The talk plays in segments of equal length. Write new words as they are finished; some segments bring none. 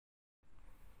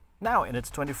Now in its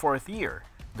 24th year,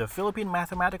 the Philippine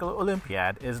Mathematical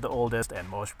Olympiad is the oldest and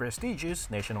most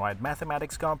prestigious nationwide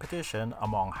mathematics competition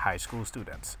among high school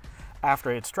students.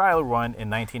 After its trial run in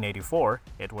 1984,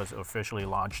 it was officially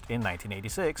launched in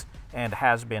 1986 and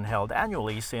has been held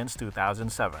annually since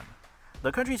 2007.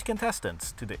 The country's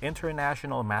contestants to the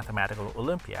International Mathematical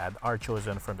Olympiad are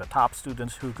chosen from the top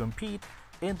students who compete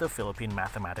in the Philippine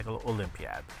Mathematical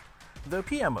Olympiad. The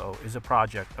PMO is a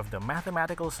project of the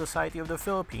Mathematical Society of the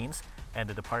Philippines and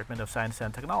the Department of Science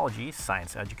and Technology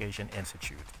Science Education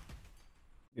Institute.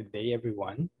 Good day,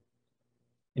 everyone.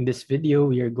 In this video,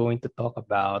 we are going to talk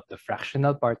about the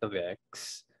fractional part of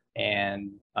x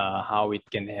and how it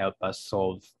can help us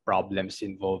solve problems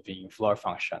involving floor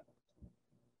function.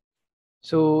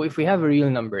 So if we have a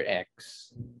real number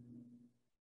x,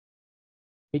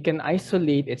 we can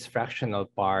isolate its fractional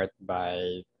part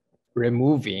by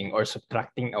removing or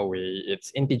subtracting away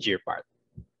its integer part.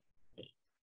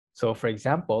 So for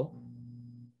example,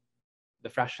 the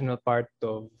fractional part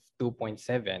of 2.7,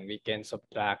 we can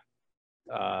subtract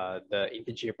the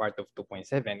integer part of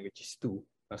 2.7, which is 2.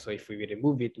 So if we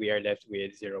remove it, we are left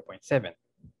with 0.7.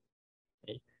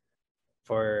 Okay.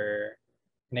 For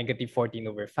negative 14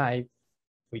 over 5,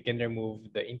 we can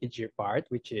remove the integer part,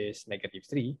 which is negative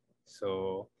 3.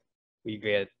 So we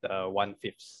get 1/5.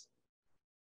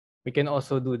 We can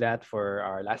also do that for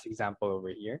our last example over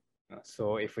here.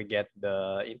 So if we get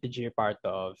the integer part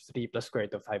of 3 plus square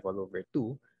root of 5 all over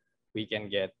 2, we can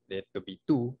get it to be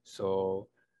 2. So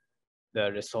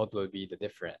the result will be the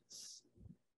difference.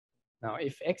 Now,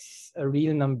 if x is a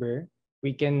real number,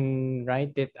 we can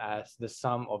write it as the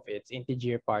sum of its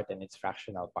integer part and its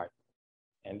fractional part.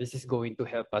 And this is going to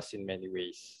help us in many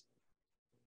ways.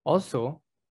 Also,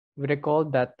 we recall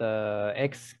that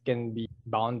x can be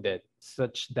bounded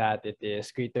such that it is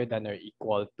greater than or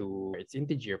equal to its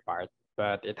integer part,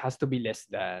 but it has to be less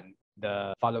than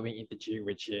the following integer,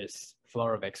 which is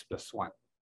floor of x plus 1.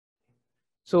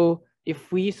 So if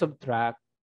we subtract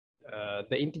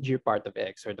the integer part of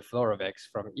x or the floor of x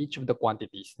from each of the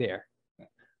quantities there,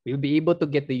 we'll be able to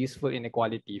get the useful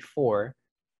inequality for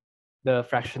the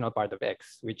fractional part of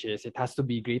x, which is it has to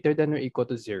be greater than or equal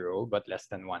to 0, but less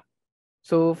than 1.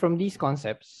 So from these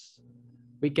concepts,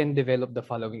 we can develop the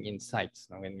following insights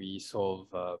when we solve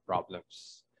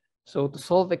problems. So to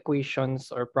solve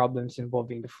equations or problems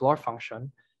involving the floor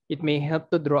function, it may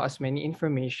help to draw as many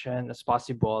information as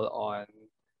possible on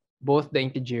both the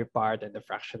integer part and the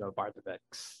fractional part of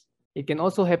x. It can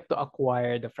also help to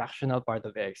acquire the fractional part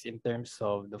of x in terms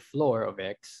of the floor of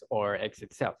x or x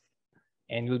itself.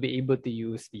 And we'll be able to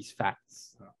use these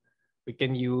facts. We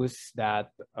can use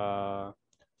that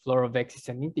floor of x is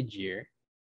an integer,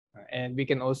 and we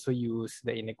can also use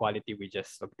the inequality we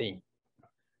just obtained.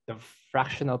 The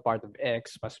fractional part of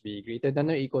x must be greater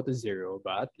than or equal to 0,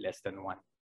 but less than 1.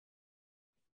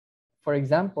 For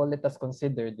example, let us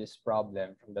consider this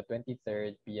problem from the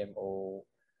 23rd PMO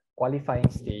qualifying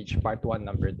stage, part 1,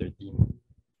 number 13.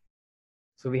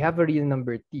 So we have a real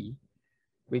number t.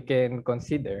 We can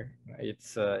consider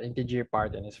its integer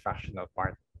part and its fractional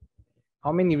part.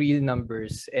 How many real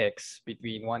numbers x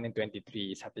between 1 and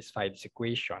 23 satisfy this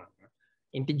equation?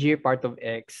 Integer part of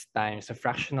x times the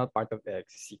fractional part of x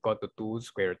is equal to 2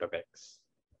 square root of x.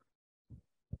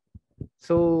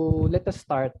 So let us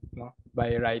start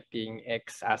by writing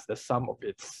x as the sum of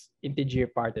its integer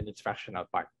part and its fractional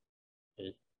part.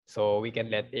 Okay. So we can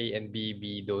let a and b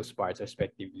be those parts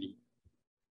respectively.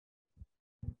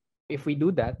 If we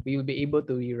do that, we will be able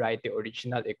to rewrite the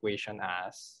original equation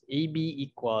as AB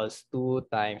equals 2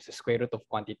 times the square root of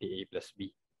quantity A plus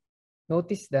B.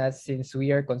 Notice that since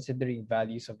we are considering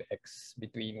values of x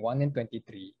between 1 and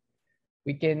 23,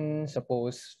 we can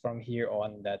suppose from here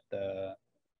on that A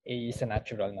is a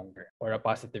natural number or a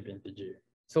positive integer.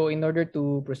 So in order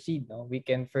to proceed, we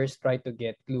can first try to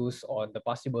get clues on the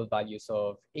possible values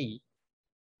of A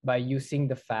by using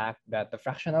the fact that the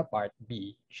fractional part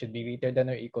b should be greater than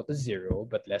or equal to 0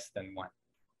 but less than 1.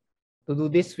 To do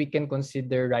this, we can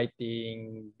consider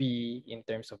writing b in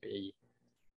terms of a.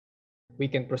 We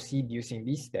can proceed using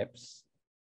these steps.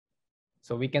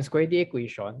 So we can square the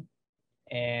equation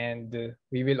and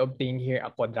we will obtain here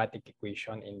a quadratic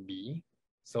equation in b.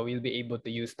 So we'll be able to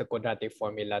use the quadratic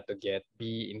formula to get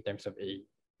b in terms of a.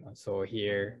 So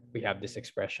here we have this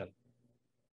expression.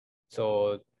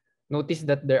 So notice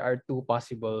that there are two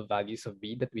possible values of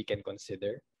b that we can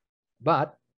consider.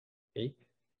 But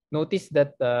notice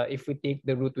that if we take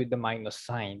the root with the minus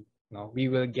sign, we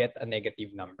will get a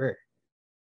negative number.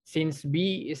 Since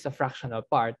b is a fractional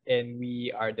part and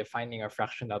we are defining a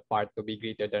fractional part to be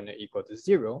greater than or equal to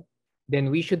 0,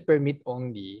 then we should permit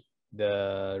only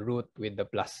the root with the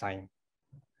plus sign.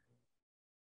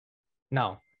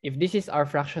 Now, if this is our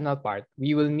fractional part,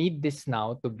 we will need this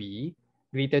now to be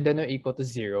greater than or equal to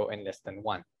 0 and less than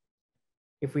 1.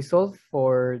 If we solve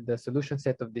for the solution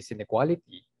set of this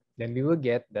inequality, then we will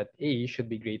get that a should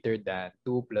be greater than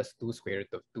 2 plus 2 square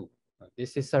root of 2.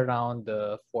 This is around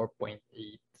 4.8.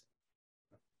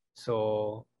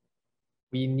 So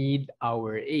we need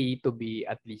our a to be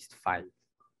at least 5.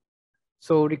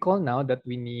 So recall now that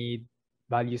we need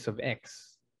values of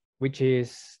x, which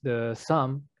is the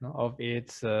sum of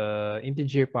its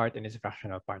integer part and its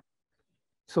fractional part.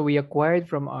 So we acquired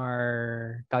from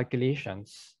our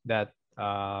calculations that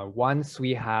once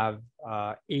we have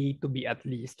a to be at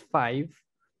least 5,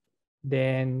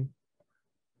 then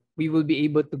we will be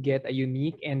able to get a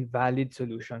unique and valid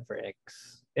solution for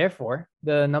x. Therefore,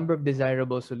 the number of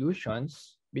desirable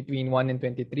solutions between 1 and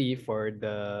 23 for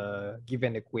the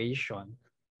given equation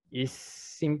is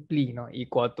simply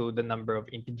equal to the number of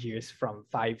integers from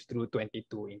 5 through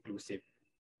 22 inclusive.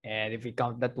 And if we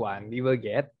count that one, we will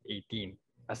get 18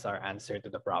 as our answer to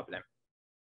the problem.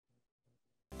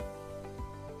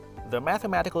 The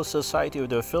Mathematical Society of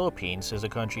the Philippines is the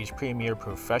country's premier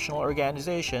professional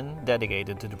organization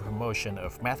dedicated to the promotion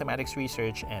of mathematics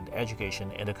research and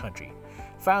education in the country.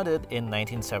 Founded in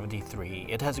 1973,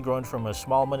 it has grown from a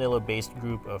small Manila-based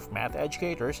group of math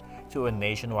educators to a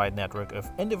nationwide network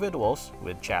of individuals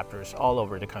with chapters all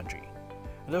over the country.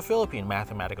 The Philippine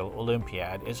Mathematical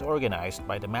Olympiad is organized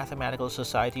by the Mathematical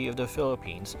Society of the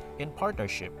Philippines in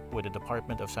partnership with the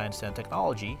Department of Science and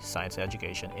Technology Science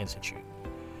Education Institute.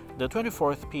 The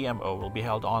 24th PMO will be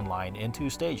held online in 2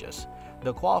 stages,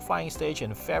 the qualifying stage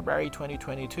in February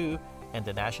 2022 and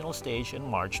the national stage in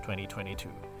March 2022.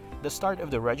 The start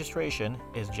of the registration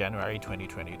is January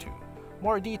 2022.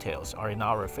 More details are in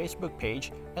our Facebook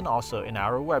page and also in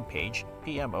our webpage,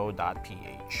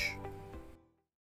 pmo.ph.